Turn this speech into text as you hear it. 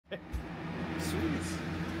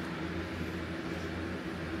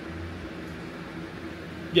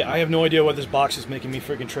Yeah, I have no idea what this box is making me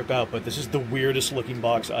freaking trip out, but this is the weirdest looking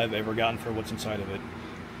box I've ever gotten for what's inside of it.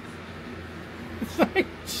 It's like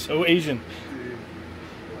so Asian.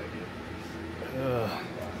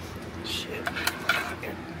 Shit.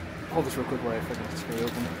 Hold this real quick while I fucking screw it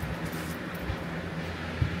open.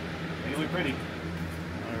 Really pretty.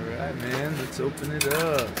 Alright, man, let's open it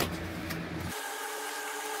up.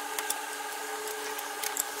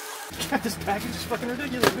 This package is fucking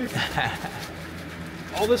ridiculous, dude.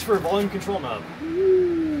 All this for a volume control knob.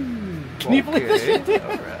 Can you believe this shit, dude?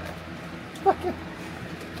 Alright.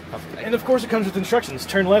 And of course it comes with instructions.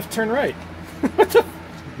 Turn left, turn right. That's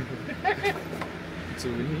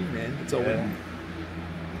what we need, man. That's all we need.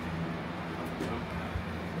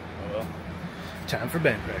 Oh well. Time for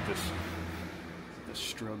band practice. The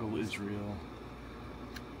struggle is real.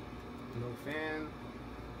 No fan.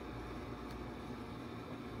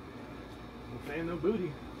 No fan, no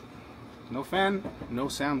booty. No fan, no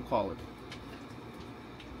sound quality.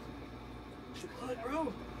 What,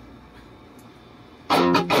 bro?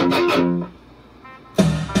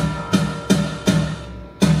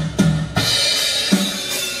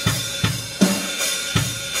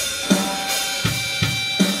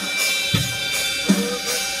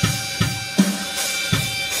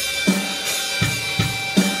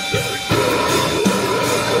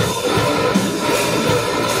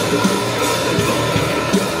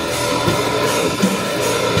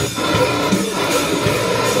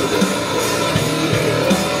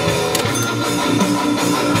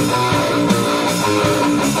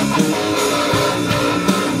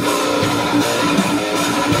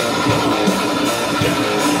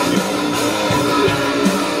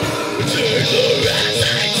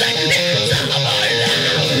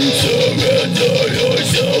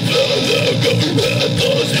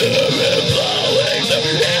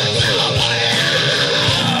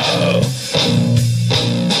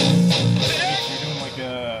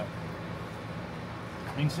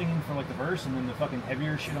 Singing for like the verse and then the fucking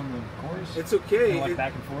heavier shit on the chorus. It's okay. Like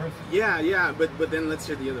back and forth. Yeah, but then let's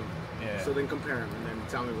hear the other one. Yeah. So then compare them and then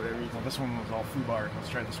tell me whatever you think. Well, this one was all foobar. Let's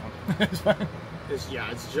try this one. It's fine. It's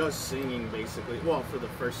just singing basically. Well, for the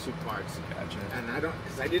first two parts. Gotcha. And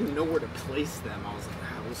because I didn't know where to place them. I was like,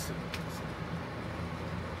 we'll see.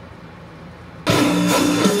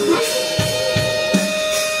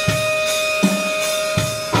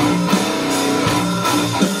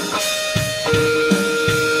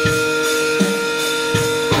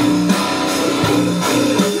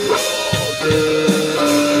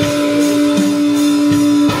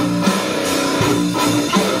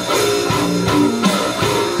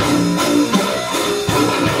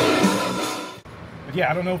 Yeah,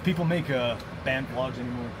 I don't know if people make band vlogs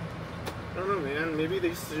anymore. I don't know, man. Maybe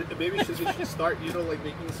they should start, like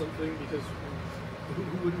making something because who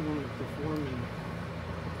wouldn't want to perform and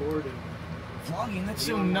record and vlogging? That's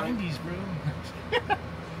so 90s, bro.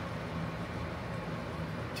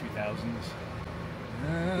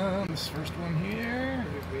 2000s. This first one here.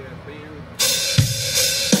 we have band.